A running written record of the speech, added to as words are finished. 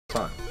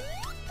Time.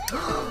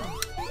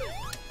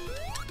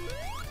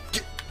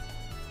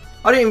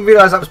 I didn't even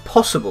realise that was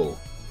possible.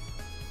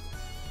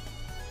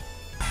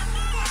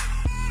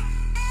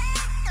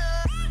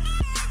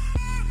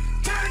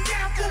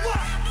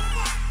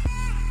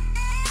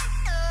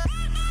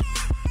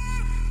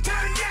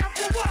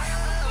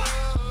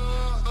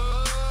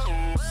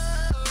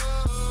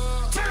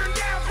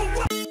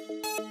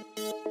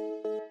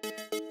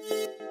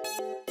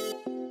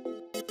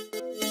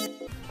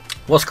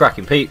 What's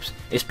cracking, peeps?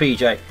 It's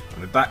PJ and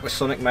we're back with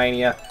Sonic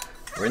Mania.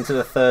 We're into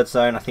the third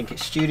zone. I think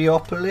it's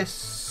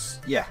Studiopolis.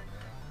 Yeah.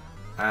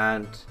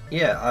 And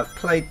yeah, I've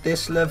played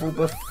this level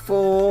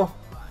before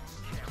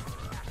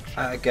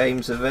at a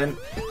games event,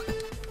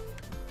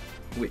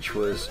 which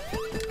was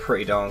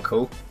pretty darn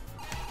cool.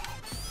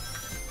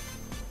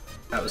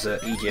 That was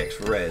at EGX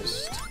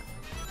Rezzed.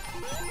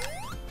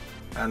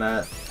 And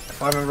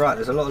if I remember right,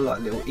 there's a lot of like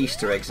little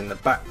Easter eggs in the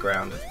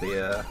background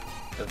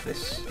of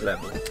this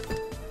level.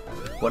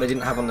 What I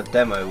didn't have on the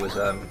demo was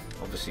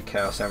obviously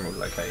Chaos Emerald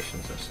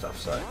locations and stuff,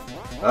 so...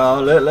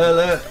 Oh, look, look,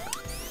 look!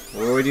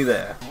 We're already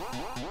there.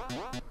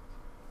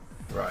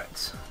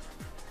 Right.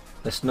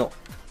 Let's not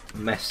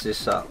mess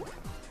this up.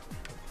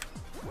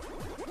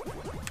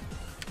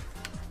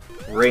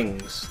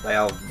 Rings. They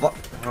are...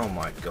 Oh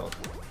my god.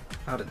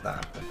 How did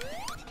that happen?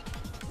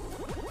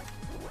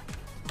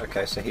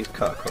 Okay, so he's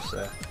cut across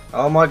there.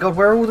 Oh my god,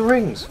 where are all the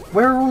rings?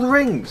 Where are all the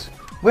rings?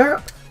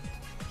 Where...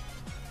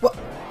 What?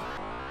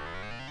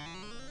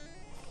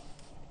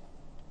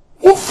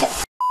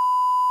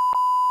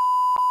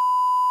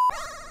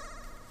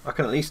 I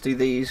can at least do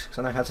these, because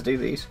I know how to do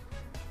these.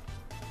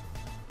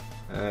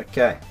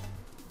 Okay.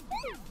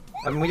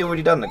 Haven't we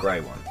already done the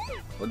grey one?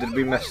 Or did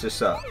we mess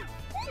this up?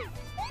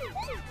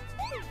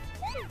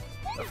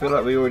 I feel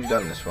like we already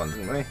done this one,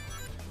 didn't we?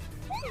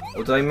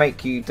 Or do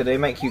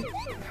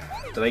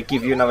they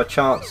give you another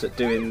chance at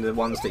doing the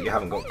ones that you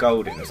haven't got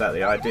gold in? Is that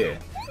the idea?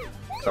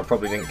 Because I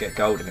probably didn't get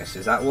gold in this.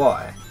 Is that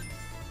why?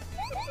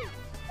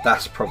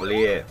 That's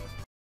probably it.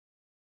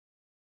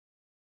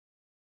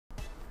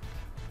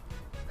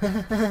 I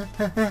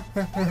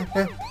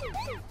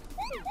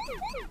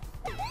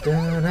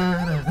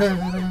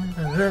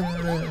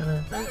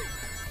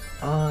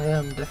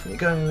am definitely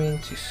going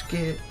to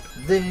skip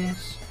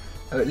this,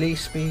 or at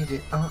least speed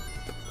it up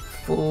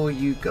for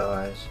you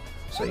guys,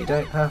 so you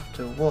don't have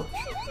to watch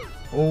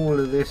all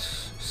of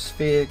this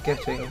sphere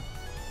getting,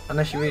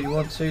 unless you really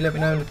want to. Let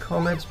me know in the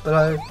comments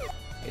below.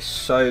 It's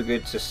so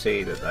good to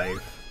see that they've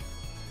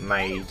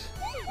made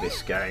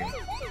this game.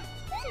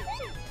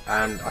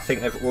 And I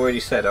think they've already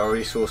said, I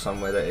already saw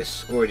somewhere that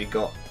it's already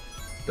got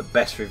the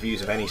best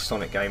reviews of any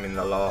Sonic game in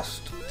the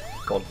last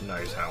God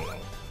knows how long.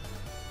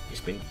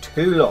 It's been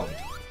too long.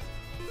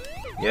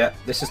 Yeah,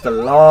 this is the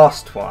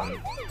last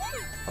one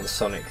on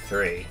Sonic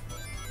 3.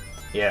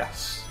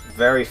 Yes,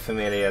 very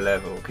familiar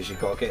level because you've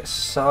got to get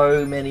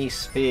so many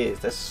spheres.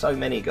 There's so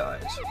many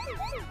guys.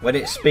 When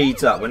it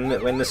speeds up,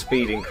 when the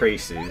speed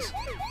increases,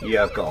 you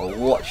have got to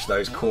watch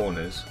those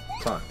corners.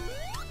 Time.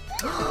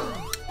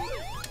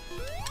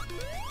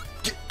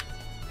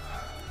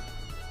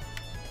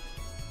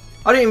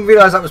 I didn't even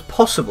realise that was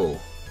possible.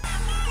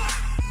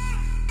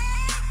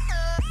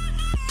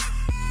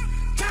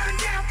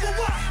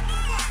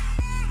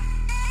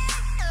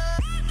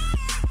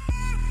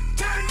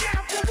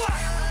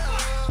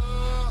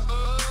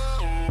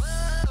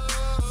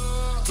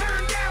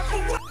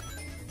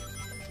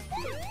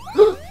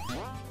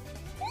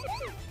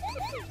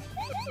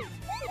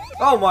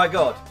 Oh my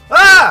god!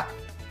 Ah!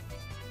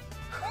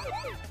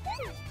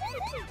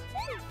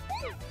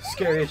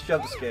 Scariest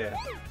jump scare.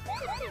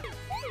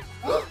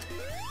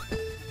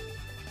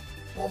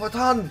 What have I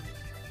done?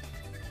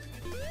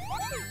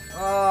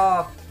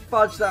 Ah, oh,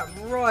 fudge that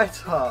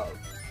right up.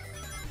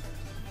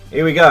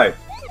 Here we go.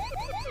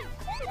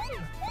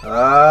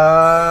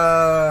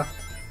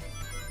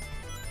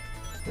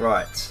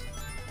 Right.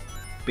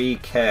 Be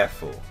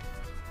careful.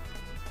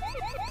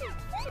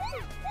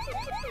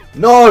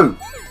 No!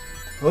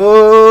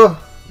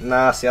 Oh!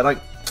 Nah, see, I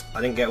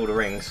didn't get all the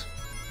rings.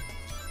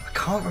 I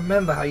can't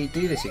remember how you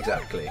do this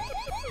exactly.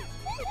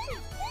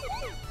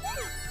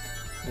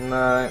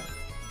 No.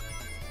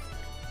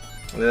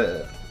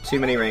 Too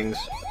many rings.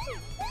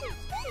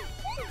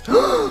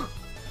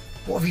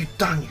 What have you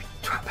done, you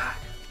twat bag?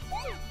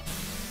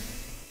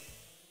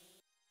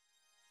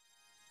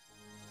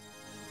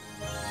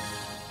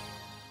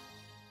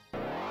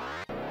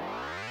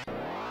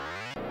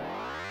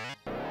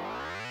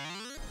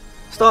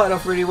 Started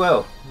off really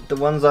well. The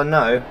ones I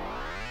know,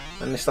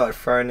 and they started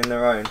throwing in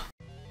their own.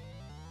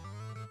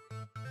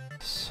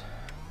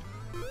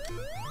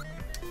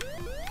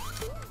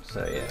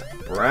 So yeah,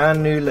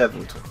 brand new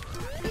level to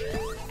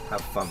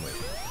have fun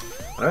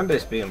with. I remember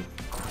this being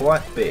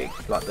quite big,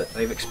 like that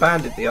they've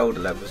expanded the older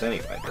levels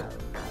anyway, but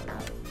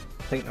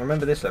I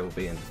remember this level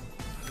being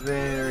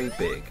very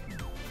big.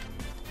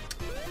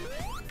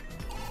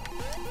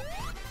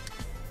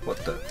 What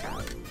the?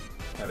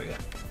 There we go.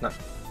 No.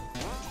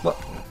 What?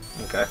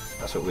 Okay,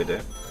 that's what we're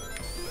doing.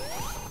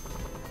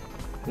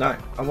 No,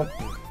 I want...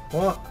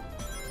 What?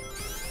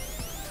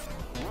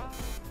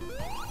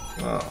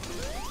 Oh.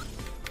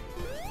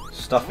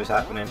 Stuff is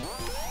happening.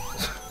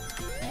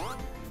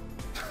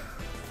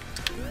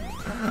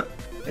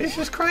 It's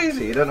just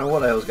crazy. You don't know what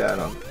the hell's going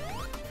on.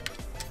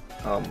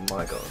 Oh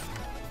my god.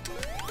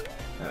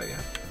 There we go.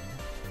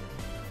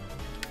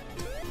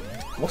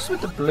 What's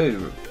with the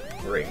blue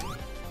ring? Do you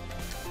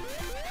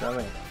know what I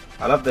mean?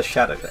 I love the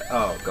shadow there.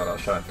 Oh god, I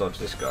was trying to dodge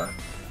this guy.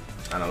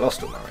 And I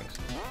lost all my rings.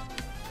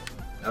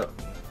 Oh.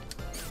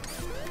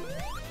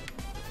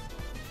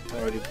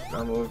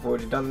 I've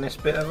already done this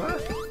bit, have I?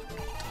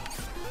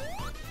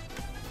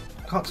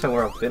 Can't tell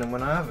where I've been and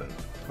when I haven't.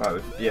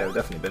 Right, yeah, we've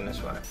definitely been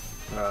this way.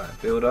 Right,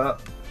 build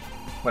up.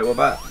 Wait, what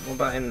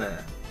about in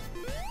there?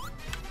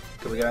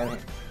 Can we go in here?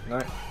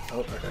 No? Oh,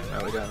 okay,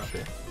 now we're going up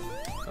here.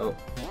 Oh.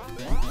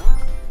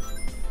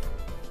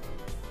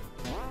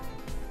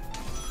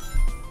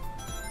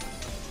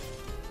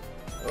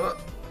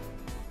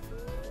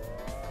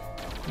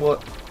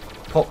 What?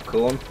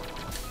 Popcorn?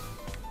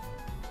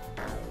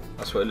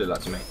 That's what it looked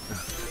like to me.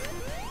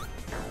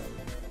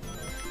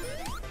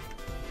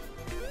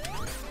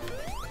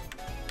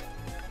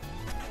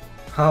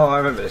 Oh, I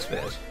remember this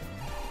bit.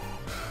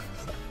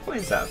 What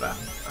is that about?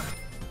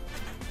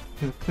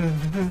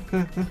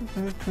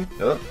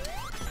 Oh,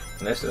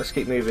 let's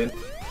keep moving.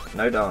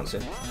 No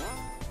dancing.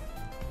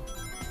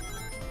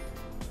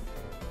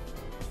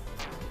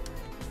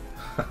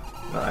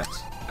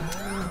 Nice.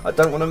 I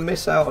don't want to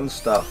miss out on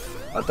stuff.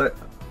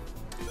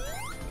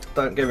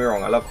 Don't get me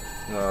wrong. I love.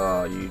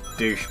 Oh, you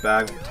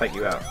douchebag! I'll take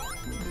you out.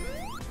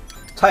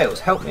 Tails,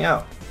 help me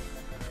out.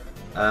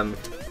 I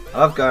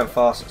love going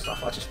fast and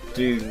stuff. I just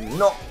do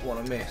not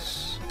want to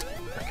miss.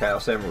 Okay, I'll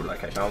say emerald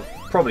location. I've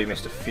probably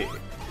missed a few.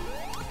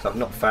 So I've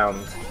not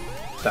found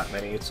that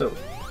many at all.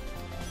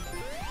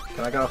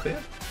 Can I go up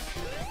here?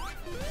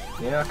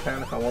 Yeah, I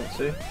can if I want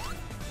to.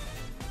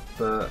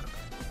 But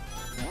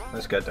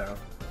let's go down.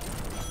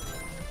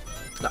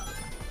 No.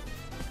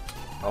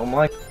 Oh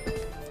my.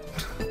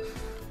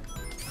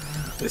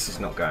 This is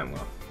not going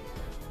well.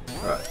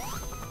 Right.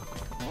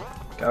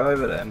 Go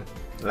over them.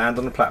 Land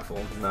on the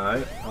platform.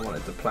 No, I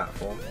wanted the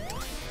platform.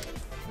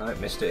 No,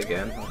 missed it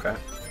again. Okay.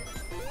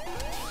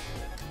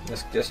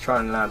 Let's just try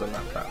and land on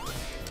that platform.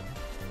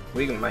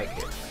 We can make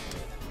it.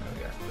 There we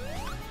go.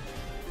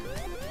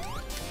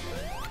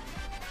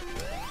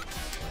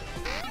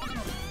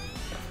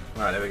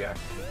 Right, there we go.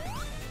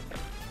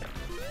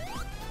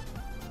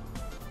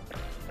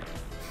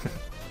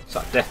 It's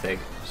like death egg.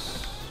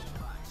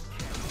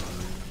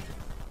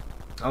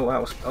 Oh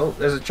wow! Oh,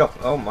 there's a chopper.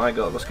 Oh my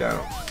god! What's going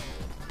on?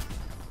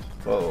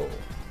 Whoa!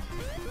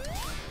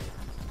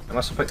 Am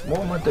I supposed? What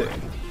am I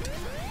doing?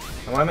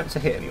 Am I meant to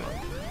hit anyone?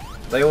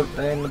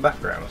 They're in the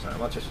background or something.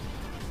 Am I just?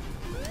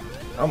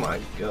 Oh my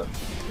god!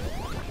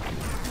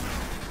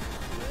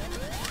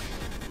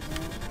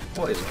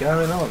 What is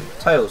going on?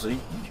 Tails,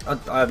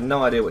 I have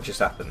no idea what just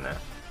happened there.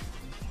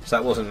 So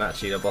that wasn't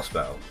actually a boss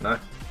battle, no?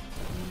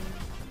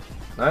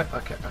 No?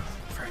 Okay. Oh,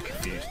 I'm very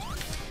confused.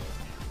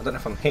 I don't know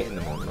if I'm hitting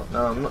them or not.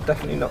 No, I'm not.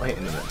 Definitely not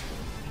hitting them.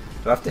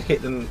 Do I have to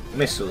hit them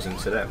missiles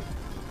into them?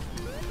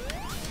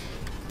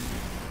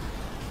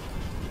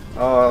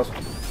 Oh,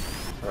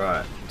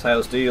 right.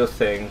 Tails, do your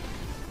thing.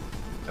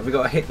 Have we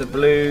got to hit the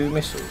blue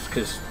missiles?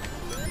 Because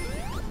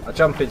I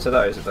jump into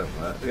those, it don't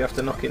work. Do we have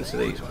to knock into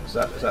these ones? Is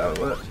that how it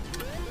works?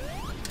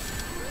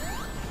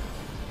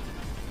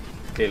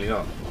 Clearly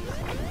not.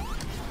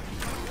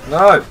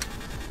 No!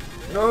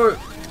 No!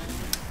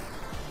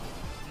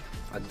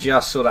 I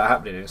just saw that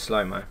happening in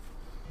slow-mo.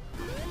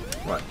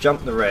 Right,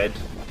 jump the red.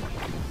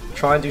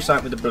 Try and do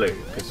something with the blue,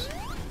 because...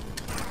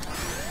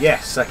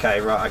 Yes,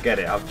 okay, right, I get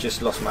it. I've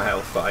just lost my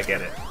health, but I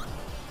get it.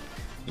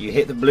 You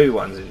hit the blue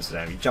ones into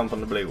them, you jump on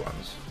the blue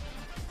ones.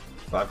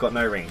 But I've got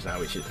no rings now,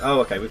 which is... Oh,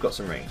 okay, we've got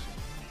some rings.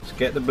 So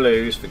get the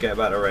blues, forget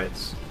about the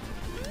reds.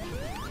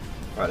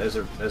 Right,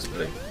 there's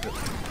blue.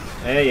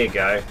 There you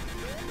go.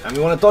 And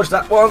we want to dodge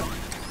that one.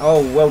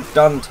 Oh, well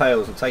done,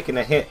 Tails. I'm taking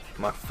a hit,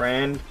 my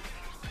friend.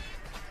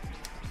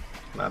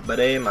 My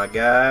buddy, my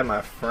guy,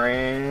 my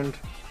friend.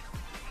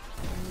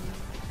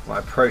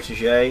 My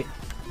protege.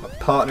 My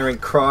partner in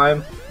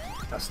crime.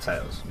 That's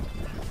Tails.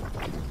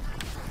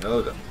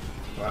 Oh god.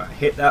 Right,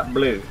 hit that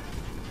blue.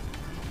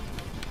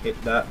 Hit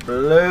that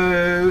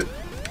blue.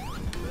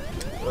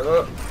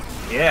 Oh,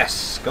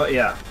 yes, got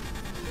ya.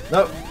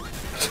 Nope.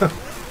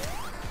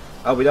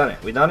 Oh, we done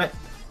it. We done it.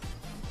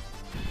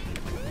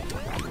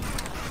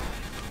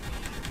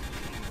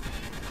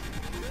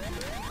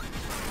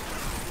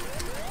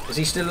 Is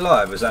he still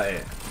alive? Is that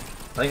it?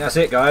 I think that's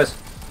it, guys.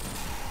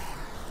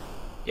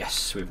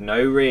 Yes, with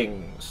no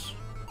rings.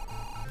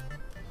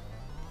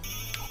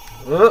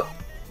 Oh,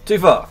 too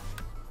far.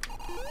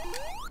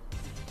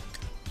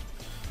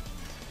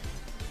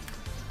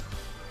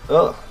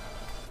 Oh.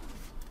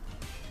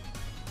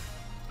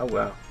 Oh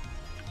wow.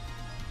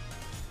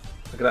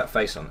 Look at that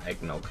face on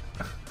eggnog.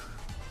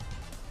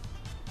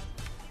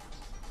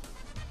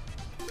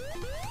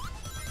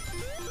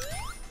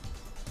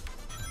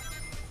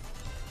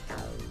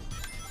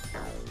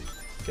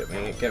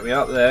 Get me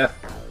up there.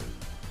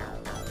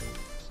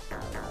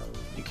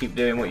 You keep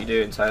doing what you're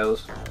doing,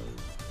 Tails.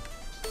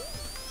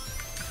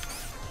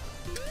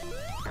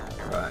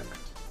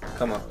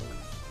 Come on.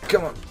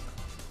 Come on.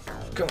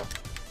 Come on.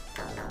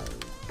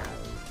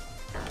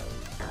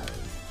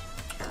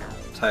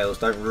 Tails,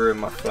 don't ruin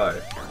my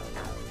flow.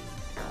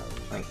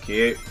 Thank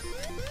you.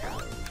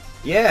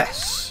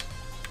 Yes!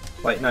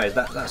 Wait, no,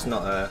 that's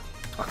not a...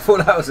 I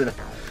thought that was an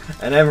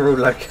emerald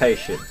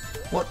location.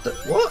 What the...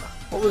 What?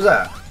 What was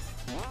that?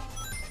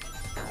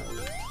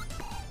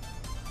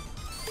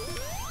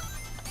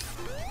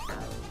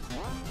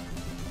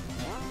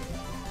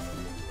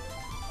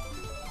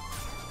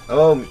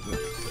 Oh,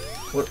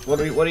 what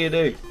do you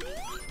do?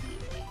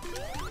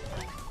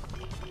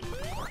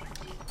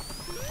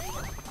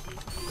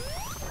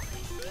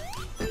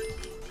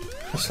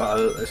 It's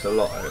a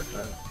lot of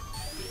it.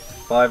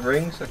 5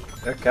 rings?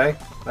 Okay,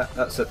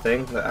 that's a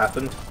thing that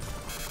happened.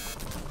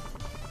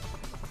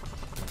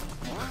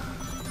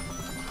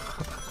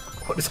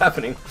 What is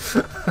happening?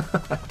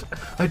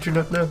 I do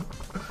not know.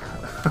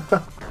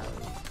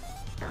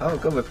 Oh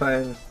god, we're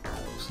playing...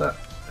 What's that?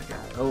 Okay.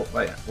 Oh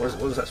wait, what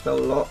does that spell?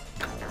 Lock?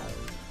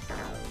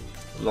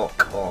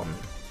 Lock on.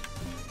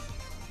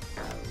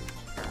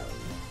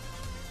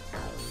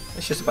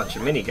 It's just a bunch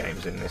of mini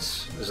games in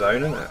this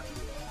zone, isn't it?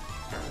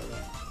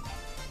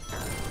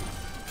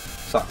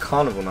 It's like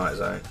Carnival Night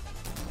Zone.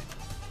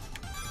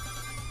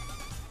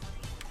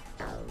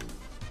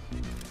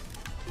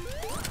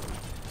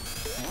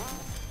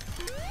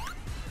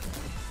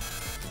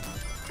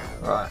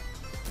 Right.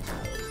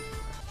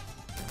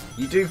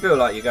 You do feel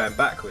like you're going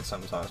backwards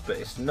sometimes, but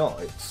it's not.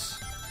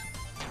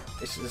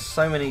 There's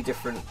so many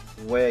different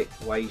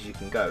ways you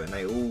can go, and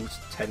they all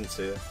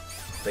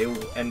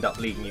end up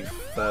leading you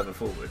further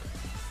forward.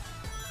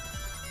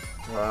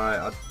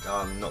 Right,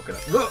 I'm not gonna.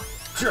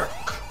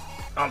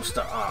 I'm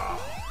stuck.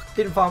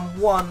 Didn't find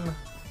one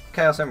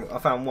Chaos Emerald. I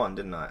found one,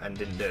 didn't I? And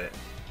didn't do it.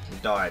 And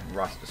died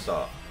right at the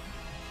start.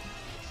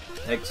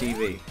 Egg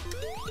TV.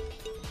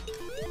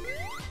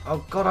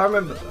 Oh god, I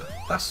remember that.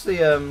 That's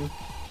the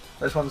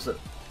those ones that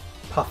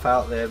puff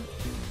out their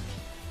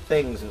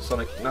things in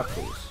Sonic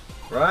Knuckles,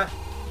 right?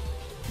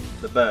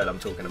 The bird I'm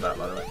talking about,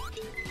 by the way.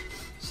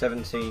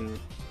 17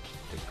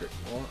 degree.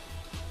 What?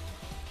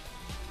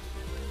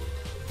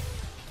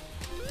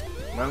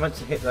 Am I meant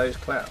to hit those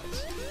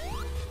clouds?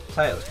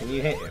 Tails, can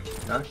you hit him?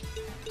 No?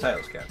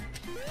 Tails can.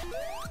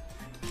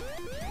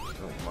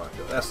 Oh my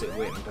god, that's it,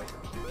 wind.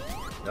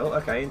 Oh,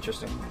 okay,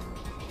 interesting.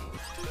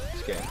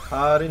 It's getting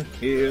hard in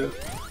here.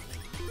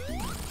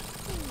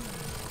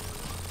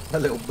 A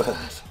little bird.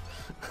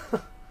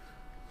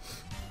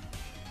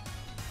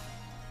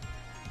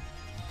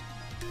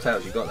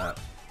 Tails, you got that.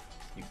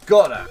 You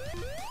got that!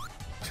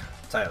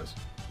 Tails,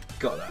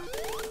 got that.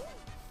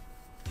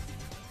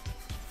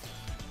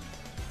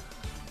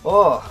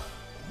 Oh,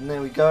 and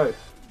there we go.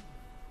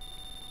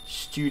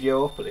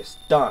 Studiopolis,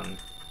 done.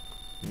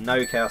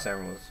 No Chaos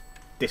Emeralds.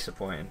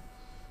 Disappointing.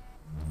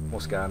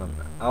 What's going on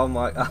there? Oh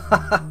my...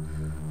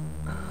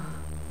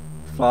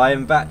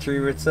 Flying battery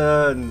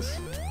returns.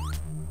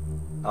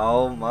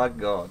 Oh my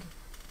god.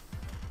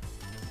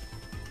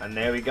 And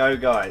there we go,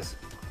 guys.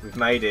 We've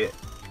made it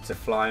to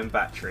Flying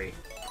Battery.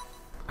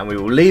 And we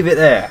will leave it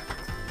there.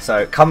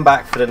 So come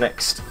back for the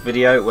next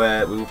video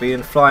where we will be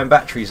in Flying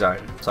Battery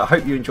Zone. So I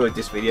hope you enjoyed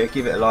this video.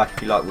 Give it a like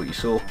if you like what you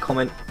saw.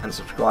 Comment and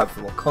subscribe for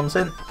more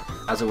content.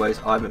 As always,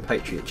 I've been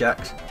Patriot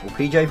Jax, or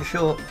PJ for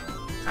short.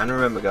 And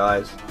remember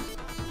guys,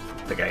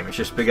 the game has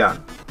just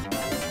begun.